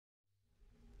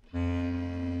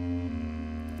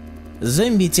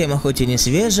Зомби тема хоть и не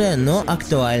свежая, но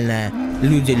актуальная.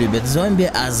 Люди любят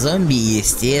зомби, а зомби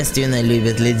естественно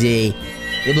любят людей.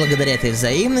 И благодаря этой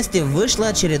взаимности вышла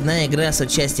очередная игра с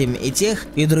участием и тех,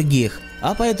 и других.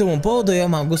 А по этому поводу я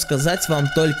могу сказать вам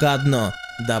только одно.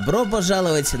 Добро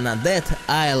пожаловать на Dead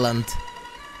Island.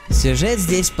 Сюжет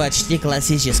здесь почти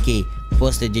классический.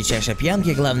 После дичайшей пьянки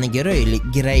главный герой или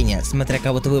героиня, смотря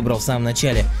кого ты выбрал в самом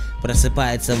начале,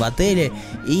 просыпается в отеле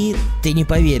и ты не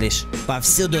поверишь,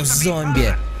 повсюду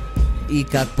зомби. И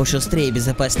как пошустрее и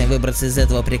безопаснее выбраться из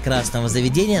этого прекрасного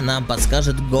заведения, нам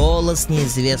подскажет голос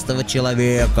неизвестного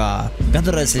человека,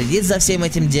 который следит за всем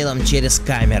этим делом через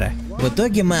камеры. В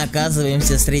итоге мы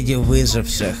оказываемся среди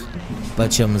выживших.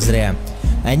 Почем зря.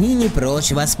 Они не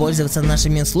прочь воспользоваться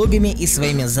нашими услугами и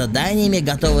своими заданиями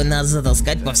готовы нас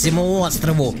затаскать по всему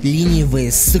острову.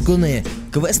 Ленивые сыкуны.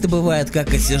 Квесты бывают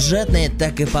как и сюжетные,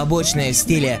 так и побочные в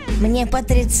стиле «Мне по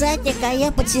тридцатник, а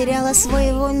я потеряла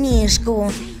своего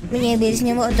мишку. Мне без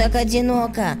него так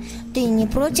одиноко. Ты не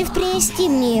против принести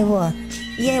мне его?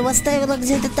 Я его оставила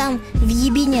где-то там в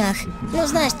ебенях. Ну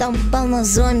знаешь, там полно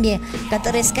зомби,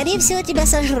 которые скорее всего тебя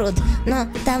сожрут. Но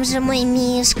там же мой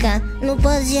мишка. Ну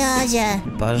дядя».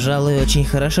 Пожалуй, очень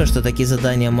хорошо, что такие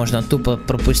задания можно тупо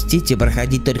пропустить и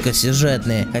проходить только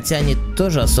сюжетные, хотя они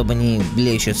тоже особо не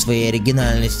блещут своей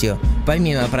оригинальностью.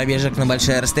 Помимо пробежек на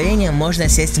большое расстояние, можно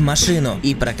сесть в машину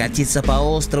и прокатиться по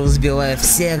острову, сбивая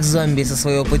всех зомби со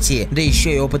своего пути, да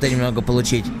еще и опыта немного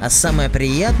получить. А самое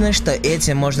приятное, что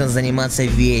этим можно заниматься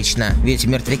вечно, ведь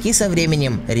мертвяки со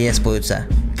временем респаются.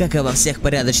 Как и во всех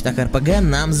порядочных РПГ,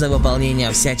 нам за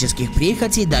выполнение всяческих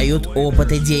прихотей дают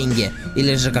опыт и деньги,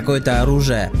 или же какое-то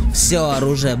оружие. Все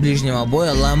оружие ближнего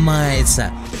боя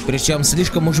ломается, причем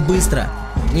слишком уж быстро.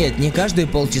 Нет, не каждые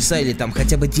полчаса или там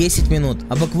хотя бы 10 минут,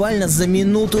 а буквально за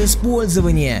минуту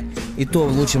использования. И то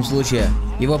в лучшем случае.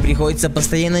 Его приходится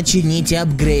постоянно чинить и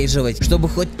апгрейживать, чтобы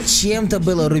хоть чем-то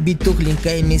было рубить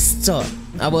тухленькое мясцо.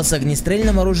 А вот с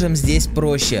огнестрельным оружием здесь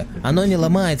проще. Оно не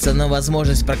ломается, но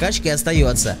возможность прокачки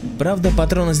остается. Правда,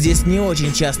 патроны здесь не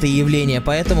очень частые явления,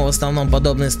 поэтому в основном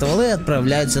подобные стволы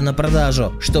отправляются на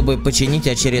продажу, чтобы починить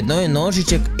очередной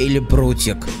ножичек или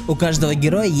прутик. У каждого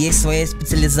героя есть своя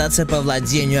специализация по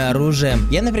владению оружием.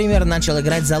 Я, например, начал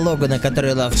играть за Логана,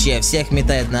 который ловчее всех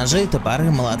метает ножи,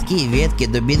 топоры, молотки, ветки,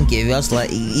 дубинки, весла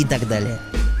и так далее.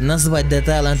 Назвать Dead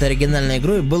Island оригинальной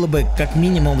игрой было бы как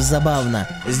минимум забавно.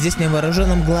 Здесь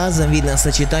невооруженным глазом видно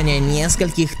сочетание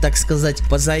нескольких, так сказать,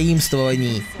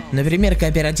 позаимствований. Например,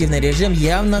 кооперативный режим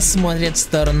явно смотрит в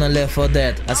сторону Left 4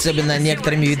 Dead, особенно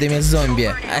некоторыми видами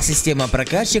зомби, а система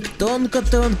прокачек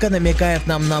тонко-тонко намекает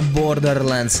нам на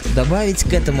Borderlands. Добавить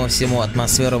к этому всему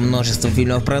атмосферу множества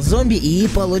фильмов про зомби и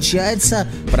получается,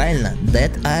 правильно,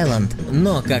 Dead Island.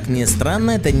 Но, как ни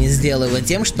странно, это не сделано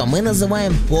тем, что мы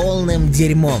называем полным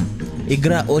дерьмом.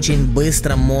 Игра очень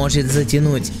быстро может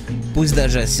затянуть, пусть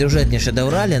даже сюжет не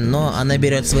шедеврален, но она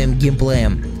берет своим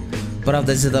геймплеем.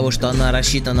 Правда, из-за того, что она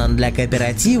рассчитана для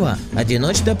кооператива,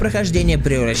 одиночное прохождение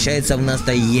превращается в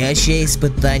настоящее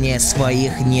испытание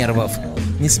своих нервов.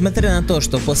 Несмотря на то,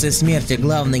 что после смерти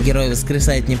главный герой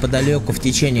воскресает неподалеку в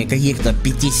течение каких-то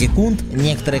 5 секунд,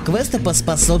 некоторые квесты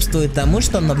поспособствуют тому,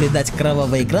 что наблюдать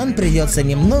кровавый экран придется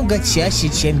немного чаще,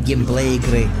 чем геймплей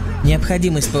игры.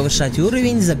 Необходимость повышать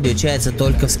уровень заключается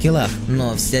только в скиллах,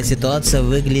 но вся ситуация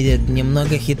выглядит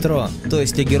немного хитро. То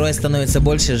есть у героя становится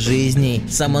больше жизней,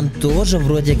 сам он тоже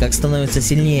вроде как становится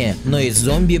сильнее, но и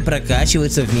зомби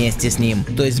прокачиваются вместе с ним.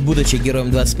 То есть, будучи героем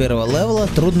 21 левела,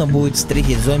 трудно будет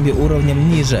встретить зомби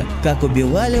уровнем ниже. Как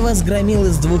убивали вас громил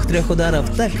из 2-3 ударов,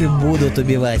 так и будут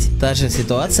убивать. Та же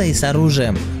ситуация и с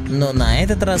оружием, но на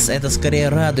этот раз это скорее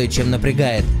радует, чем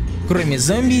напрягает. Кроме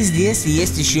зомби, здесь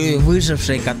есть еще и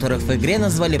выжившие, которых в игре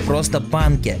назвали просто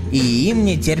панки, и им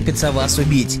не терпится вас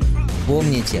убить.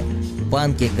 Помните,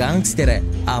 панки-гангстеры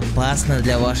опасны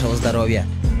для вашего здоровья.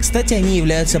 Кстати, они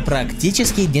являются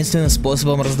практически единственным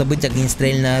способом раздобыть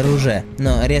огнестрельное оружие,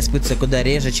 но респаются куда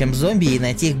реже, чем зомби, и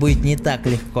найти их будет не так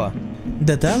легко.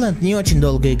 Dead Island не очень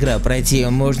долгая игра, пройти ее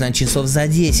можно часов за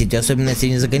 10, особенно если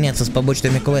не загоняться с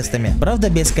побочными квестами. Правда,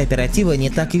 без кооператива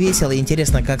не так весело и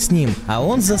интересно, как с ним, а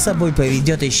он за собой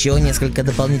поведет еще несколько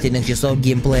дополнительных часов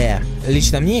геймплея.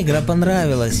 Лично мне игра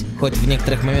понравилась, хоть в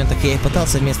некоторых моментах я и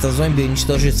пытался вместо зомби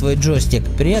уничтожить свой джойстик.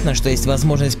 Приятно, что есть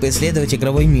возможность поисследовать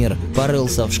игровой мир.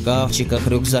 Порылся в шкафчиках,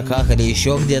 рюкзаках или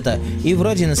еще где-то, и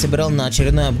вроде насобирал на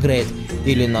очередной апгрейд.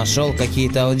 Или нашел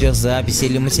какие-то аудиозаписи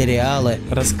или материалы,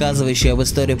 рассказывающие об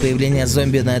истории появления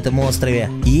зомби на этом острове.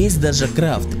 Есть даже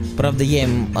крафт. Правда, я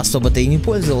им особо-то и не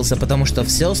пользовался, потому что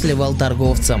все сливал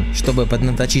торговцам, чтобы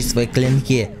поднаточить свои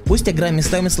клинки. Пусть игра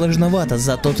местами сложновата,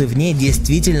 зато ты в ней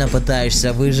действительно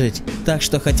пытаешься выжить. Так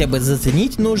что хотя бы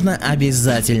заценить нужно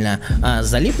обязательно, а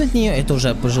залипнуть в нее это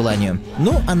уже по желанию.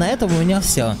 Ну, а на этом у меня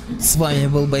все. С вами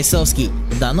был Бойцовский.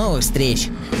 До новых встреч!